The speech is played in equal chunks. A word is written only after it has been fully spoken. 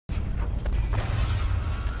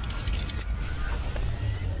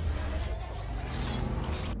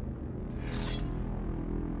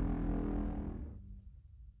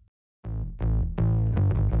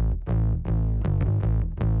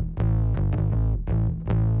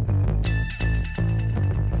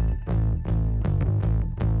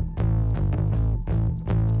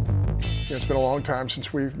it's been a long time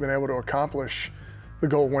since we've been able to accomplish the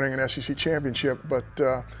goal of winning an SEC championship, but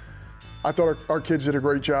I thought our kids did a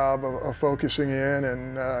great job of focusing in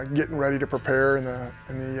and getting ready to prepare in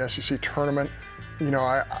the SEC tournament. You know,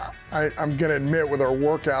 I'm going to admit with our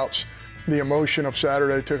workouts, the emotion of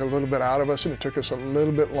Saturday took a little bit out of us, and it took us a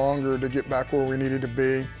little bit longer to get back where we needed to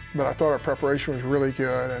be. But I thought our preparation was really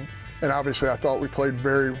good, and obviously I thought we played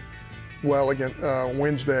very well against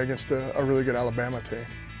Wednesday against a really good Alabama team.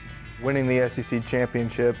 Winning the SEC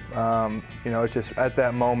championship, you know, it's just at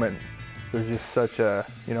that moment, it was just such a,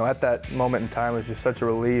 you know, at that moment in time, it was just such a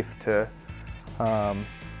relief to,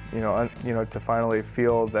 to finally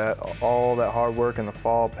feel that all that hard work in the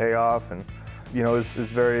fall pay off, and you know, it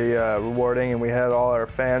was very rewarding. And we had all our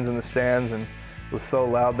fans in the stands, and it was so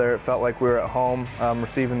loud there. It felt like we were at home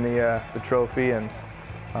receiving the trophy, and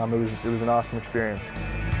it was an awesome experience.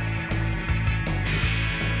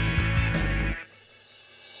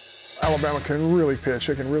 Alabama can really pitch,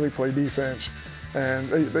 they can really play defense, and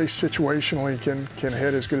they situationally can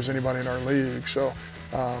hit as good as anybody in our league. So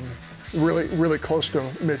really close to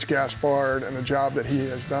Mitch Gaspard and the job that he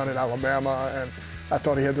has done at Alabama, and I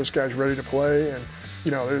thought he had those guys ready to play, and you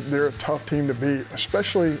know, they're a tough team to beat,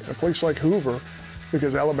 especially a place like Hoover,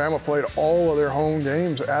 because Alabama played all of their home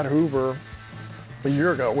games at Hoover a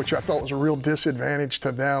year ago, which I thought was a real disadvantage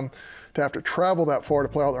to them to have to travel that far to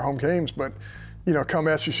play all their home games. But you know, come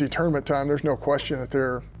SEC tournament time, there's no question that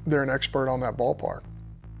they're an expert on that ballpark.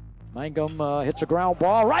 Mangum hits a ground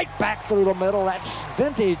ball right back through the middle. That's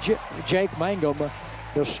vintage Jake Mangum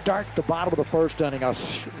to start the bottom of the first inning. A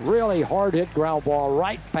really hard hit ground ball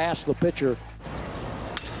right past the pitcher.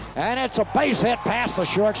 And it's a base hit past the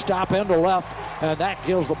shortstop into left, and that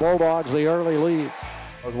gives the Bulldogs the early lead.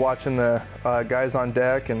 I was watching the guys on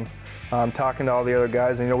deck and talking to all the other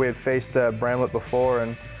guys, and you know, we had faced Bramlett before,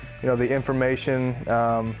 and you know, the information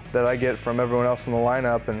that I get from everyone else in the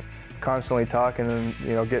lineup, and constantly talking and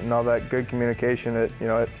you know, getting all that good communication, it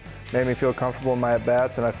made me feel comfortable in my at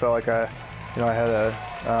bats, and I felt like I had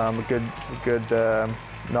a good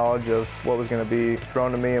knowledge of what was going to be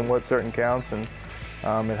thrown to me and what certain counts, and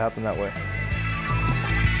it happened that way.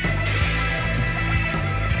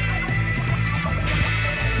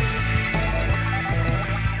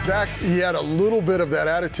 Zach, he had a little bit of that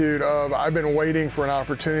attitude of, I've been waiting for an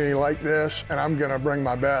opportunity like this, and I'm going to bring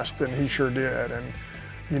my best, and he sure did. And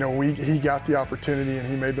you know, he got the opportunity, and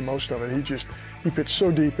he made the most of it. He pitched so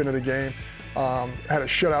deep into the game, had a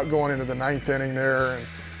shutout going into the 9th inning there,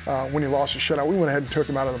 and when he lost the shutout, we went ahead and took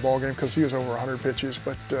him out of the ball game because he was over 100 pitches.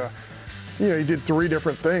 But you know, he did 3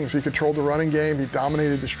 different things. He controlled the running game, he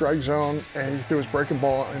dominated the strike zone, and he threw his breaking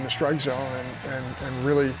ball in the strike zone, and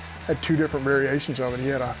really had 2 different variations of it. He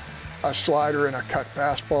had a slider and a cut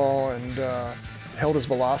fastball, and held his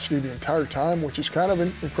velocity the entire time, which is kind of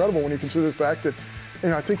incredible when you consider the fact that, you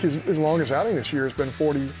know, I think his longest outing this year has been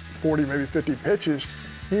 40, maybe 50 pitches.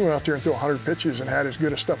 He went out there and threw 100 pitches and had as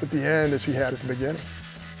good a stuff at the end as he had at the beginning.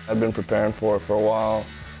 I've been preparing for it for a while.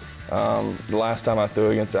 The last time I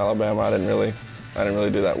threw against Alabama, I didn't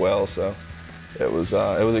really do that well, so it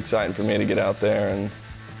was exciting for me to get out there and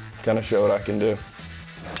kind of show what I can do.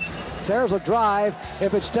 There's a drive.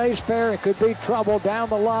 If it stays fair, it could be trouble down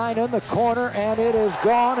the line in the corner, and it is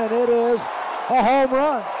gone, and it is a home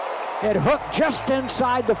run. It hooked just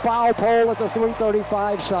inside the foul pole at the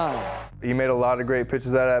 335 sign. He made a lot of great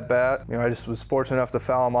pitches at bat. You know, I just was fortunate enough to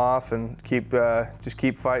foul him off and just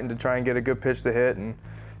keep fighting to try and get a good pitch to hit. And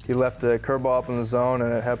he left the curveball up in the zone,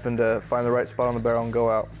 and it happened to find the right spot on the barrel and go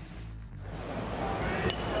out.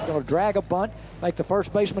 Going to drag a bunt, make the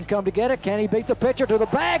first baseman come to get it. Can he beat the pitcher to the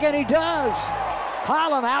bag? And he does.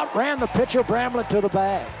 Holland outran the pitcher Bramlett to the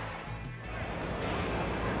bag.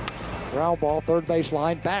 Ground ball, third base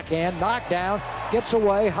line, backhand, knocked down, gets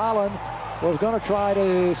away. Holland was going to try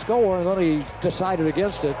to score, and then he decided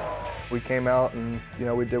against it. We came out and, you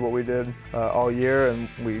know, we did what we did all year, and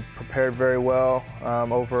we prepared very well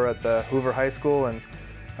over at the Hoover High School, and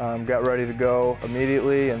got ready to go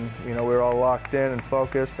immediately, and you know, we were all locked in and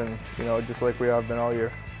focused, and you know, just like we have been all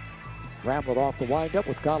year. Rambled off the windup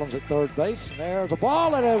with Collins at third base, and there's a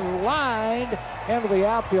ball that is lined into the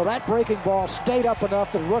outfield. That breaking ball stayed up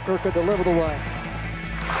enough that Rooker could deliver the run.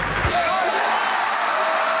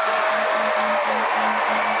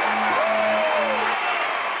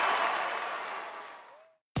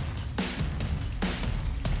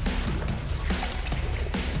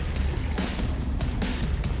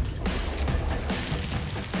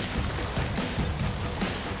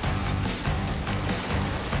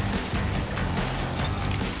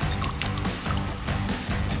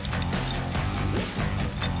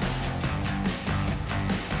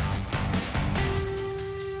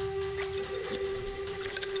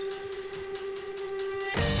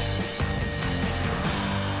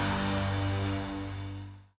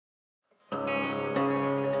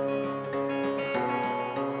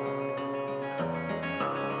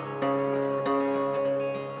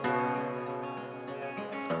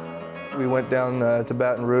 went down to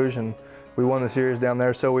Baton Rouge and we won the series down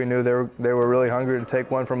there, so we knew they were really hungry to take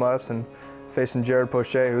one from us. And facing Jared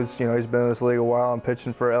Poche, who's he's been in this league a while and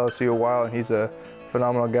pitching for LSU a while, and he's a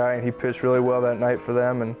phenomenal guy, and he pitched really well that night for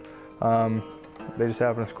them, and they just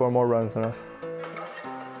happened to score more runs than us.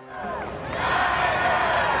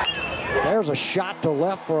 There's a shot to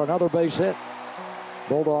left for another base hit.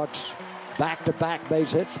 Bulldogs back-to-back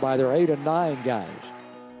base hits by their 8 and 9 guys.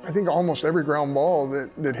 I think almost every ground ball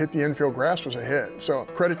that hit the infield grass was a hit. So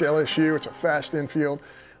credit to LSU, it's a fast infield.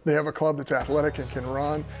 They have a club that's athletic and can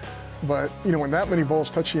run. But when that many balls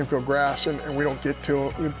touch the infield grass and we don't get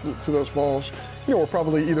to those balls, we're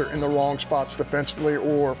probably either in the wrong spots defensively,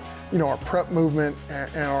 or our prep movement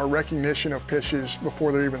and our recognition of pitches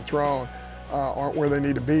before they're even thrown aren't where they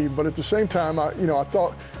need to be. But at the same time, I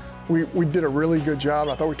thought we did a really good job.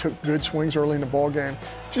 I thought we took good swings early in the ball game.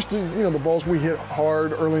 Just the balls we hit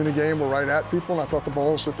hard early in the game were right at people, and I thought the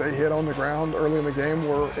balls that they hit on the ground early in the game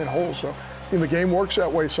were in holes. So the game works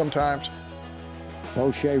that way sometimes.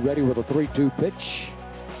 Poche ready with a 3-2 pitch.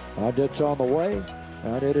 It's on the way,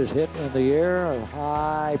 and it is hit in the air. A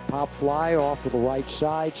high pop fly off to the right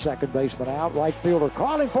side. Second baseman out. Right fielder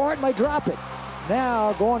calling for it, may drop it.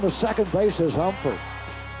 Now going to second base is Humphrey.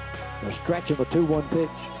 They're stretching the 2-1 pitch.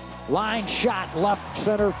 Line shot left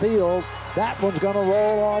center field. That one's going to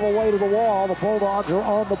roll all the way to the wall. The Bulldogs are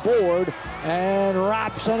on the board, and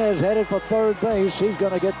Robson is headed for third base. He's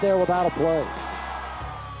going to get there without a play.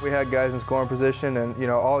 We had guys in scoring position, and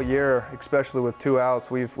all year, especially with 2 outs,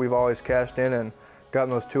 we've always cashed in and gotten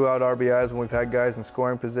those 2-out RBIs when we've had guys in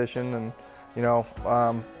scoring position. And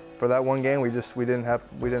for that one game, we didn't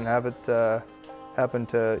have it happen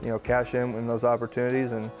to cash in those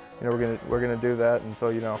opportunities, and we're gonna do that, and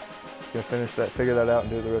so gonna figure that out and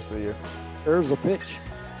do it the rest of the year. There's the pitch,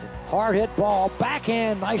 hard hit ball,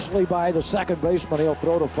 backhand nicely by the second baseman. He'll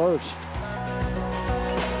throw to first.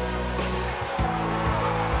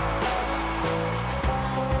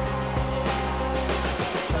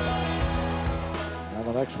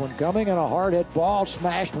 Next one coming, and a hard hit ball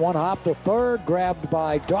smashed one hop to third, grabbed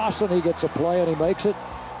by Dawson. He gets a play and he makes it,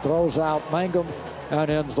 throws out Mangum, and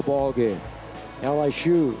ends the ball game.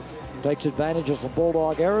 LSU takes advantage of some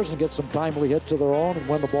Bulldog errors and gets some timely hits of their own and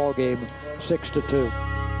win the ball game 6-2.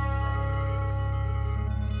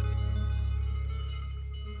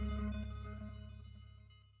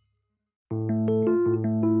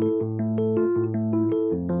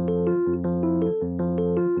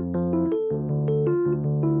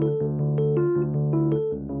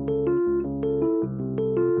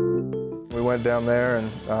 We went down there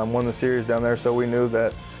and won the series down there, so we knew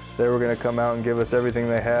that they were going to come out and give us everything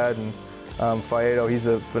they had. And Faedo, he's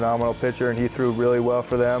a phenomenal pitcher, and he threw really well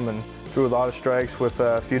for them and threw a lot of strikes with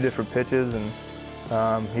a few different pitches, and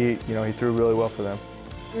he threw really well for them.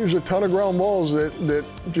 There's a ton of ground balls that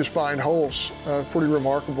just find holes. Pretty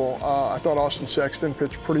remarkable. I thought Austin Sexton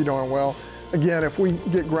pitched pretty darn well. Again, if we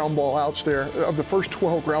get ground ball outs there, of the first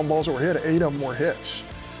 12 ground balls that were hit, 8 of them were hits.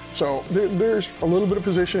 So there's a little bit of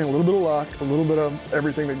positioning, a little bit of luck, a little bit of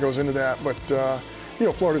everything that goes into that. But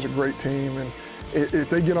Florida's a great team, and if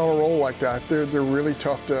they get on a roll like that, they're really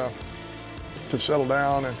tough to settle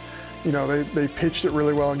down. And they pitched it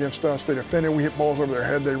really well against us. They defended. We hit balls over their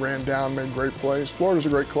head. They ran down, made great plays. Florida's a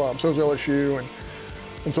great club. So is LSU,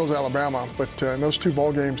 and so is Alabama. But in those 2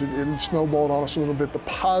 ball games, it snowballed on us a little bit. The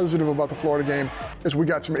positive about the Florida game is we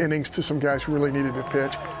got some innings to some guys who really needed to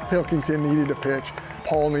pitch. Pilkington needed to pitch.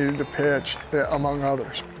 Paul needed to pitch, among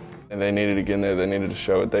others. And they needed to get in there. They needed to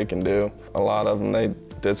show what they can do. A lot of them, they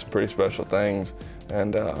did some pretty special things.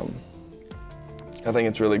 And I think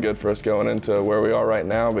it's really good for us going into where we are right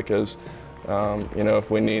now, because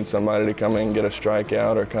if we need somebody to come in and get a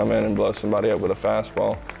strikeout or come in and blow somebody up with a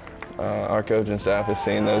fastball, our coaching staff has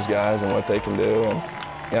seen those guys and what they can do.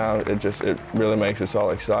 And it really makes us all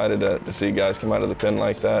excited to see guys come out of the pen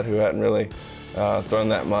like that who hadn't really thrown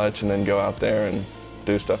that much, and then go out there and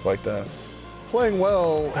do stuff like that. Playing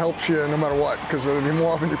well helps you no matter what, because the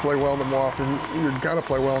more often you play well, the more often you're going to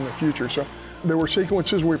play well in the future. So there were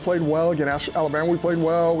sequences where we played well. Against Alabama, we played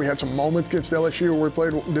well. We had some moments against LSU where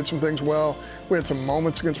we did some things well. We had some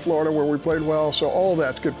moments against Florida where we played well. So all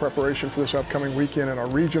that's good preparation for this upcoming weekend in our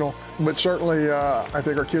regional. But certainly, I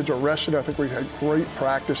think our kids are rested. I think we had great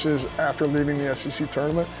practices after leaving the SEC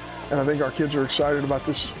tournament. And I think our kids are excited about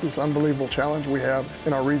this unbelievable challenge we have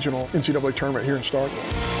in our regional NCAA tournament here in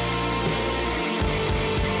Starkville.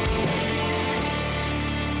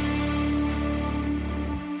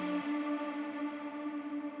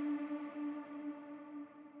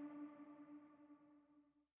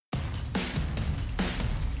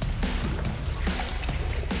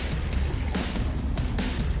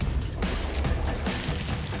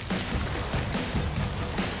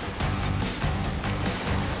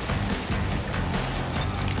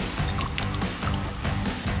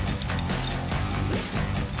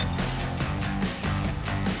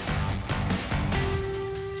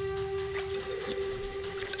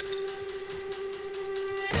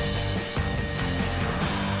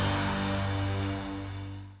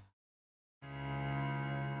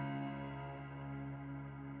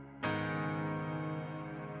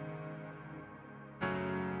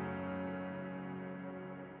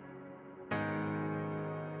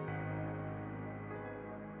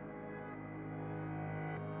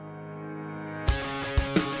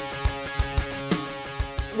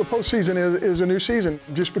 the postseason is a new season.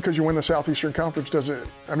 Just because you win the Southeastern Conference doesn't,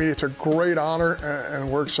 I mean, it's a great honor and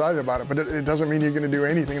we're excited about it, but it doesn't mean you're going to do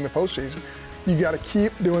anything in the postseason. You got to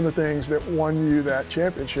keep doing the things that won you that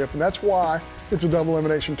championship, and that's why it's a double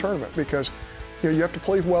elimination tournament, because you have to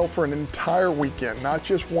play well for an entire weekend, not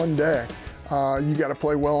just one day. You got to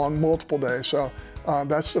play well on multiple days. So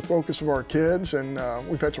that's the focus of our kids, and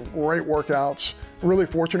we've had some great workouts. Really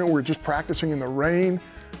fortunate, we're just practicing in the rain.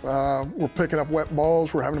 We're picking up wet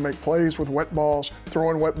balls. We're having to make plays with wet balls,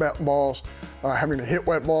 throwing wet balls, having to hit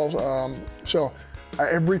wet balls. So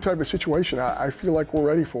every type of situation, I feel like we're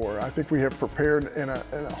ready for. I think we have prepared in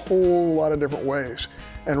a whole lot of different ways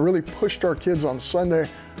and really pushed our kids on Sunday,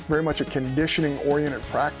 very much a conditioning-oriented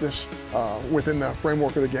practice within the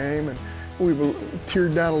framework of the game. And we've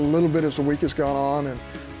tiered down a little bit as the week has gone on. And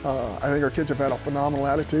I think our kids have had a phenomenal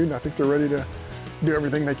attitude, and I think they're ready to do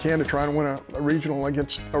everything they can to try and win a regional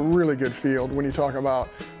against a really good field. When you talk about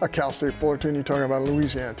a Cal State Fullerton, you talk about a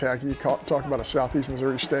Louisiana Tech, you talk about a Southeast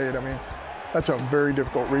Missouri State. I mean, that's a very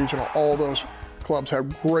difficult regional. All those clubs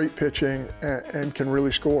have great pitching and can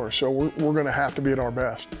really score. So we're going to have to be at our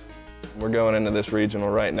best. We're going into this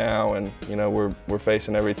regional right now, and we're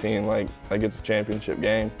facing every team like it's a championship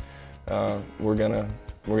game. We're gonna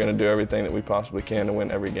do everything that we possibly can to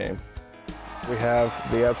win every game. We have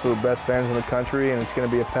the absolute best fans in the country, and it's going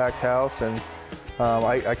to be a packed house. And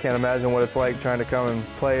I can't imagine what it's like trying to come and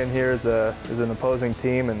play in here as an opposing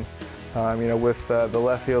team, and with the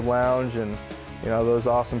left field lounge and those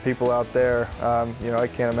awesome people out there. I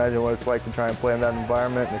can't imagine what it's like to try and play in that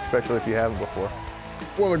environment, and especially if you haven't before.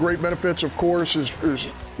 One of the great benefits, of course, is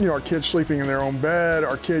our kids sleeping in their own bed,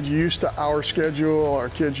 our kids used to our schedule, our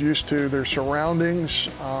kids used to their surroundings.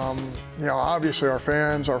 Obviously our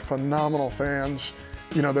fans are phenomenal fans,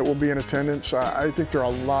 that will be in attendance. I think there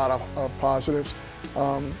are a lot of positives.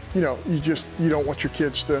 You don't want your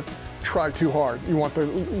kids to try too hard. You want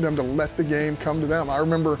them to let the game come to them. I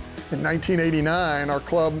remember in 1989, our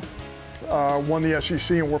club won the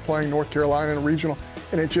SEC, and we're playing North Carolina in a regional.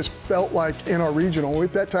 And it just felt like in our regional,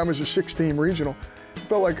 at that time it was a 6-team regional, it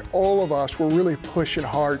felt like all of us were really pushing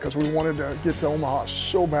hard because we wanted to get to Omaha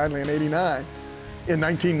so badly in '89. In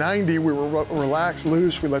 1990, we were relaxed,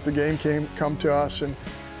 loose. We let the game come to us,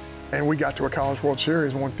 and we got to a College World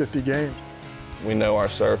Series and won 50 games. We know our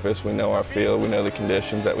surface, we know our field, we know the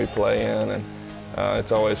conditions that we play in, and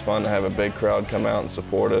it's always fun to have a big crowd come out and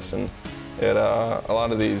support us. And a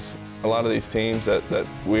lot of these teams that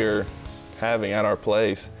we're having at our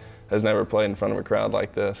place has never played in front of a crowd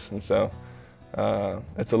like this, and so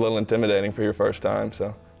it's a little intimidating for your first time.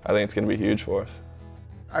 So I think it's going to be huge for us.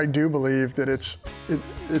 I do believe that it's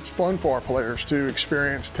fun for our players to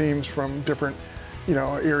experience teams from different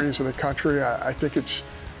areas of the country. I think it's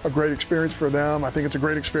a great experience for them. I think it's a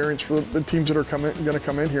great experience for the teams that are going to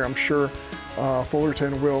come in here. I'm sure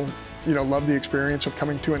Fullerton will love the experience of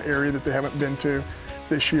coming to an area that they haven't been to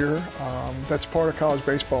this year. That's part of college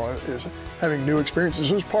baseball, is having new experiences.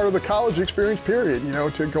 This is part of the college experience period,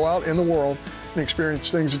 to go out in the world and experience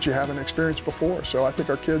things that you haven't experienced before. So I think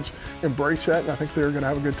our kids embrace that, and I think they're going to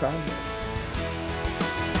have a good time.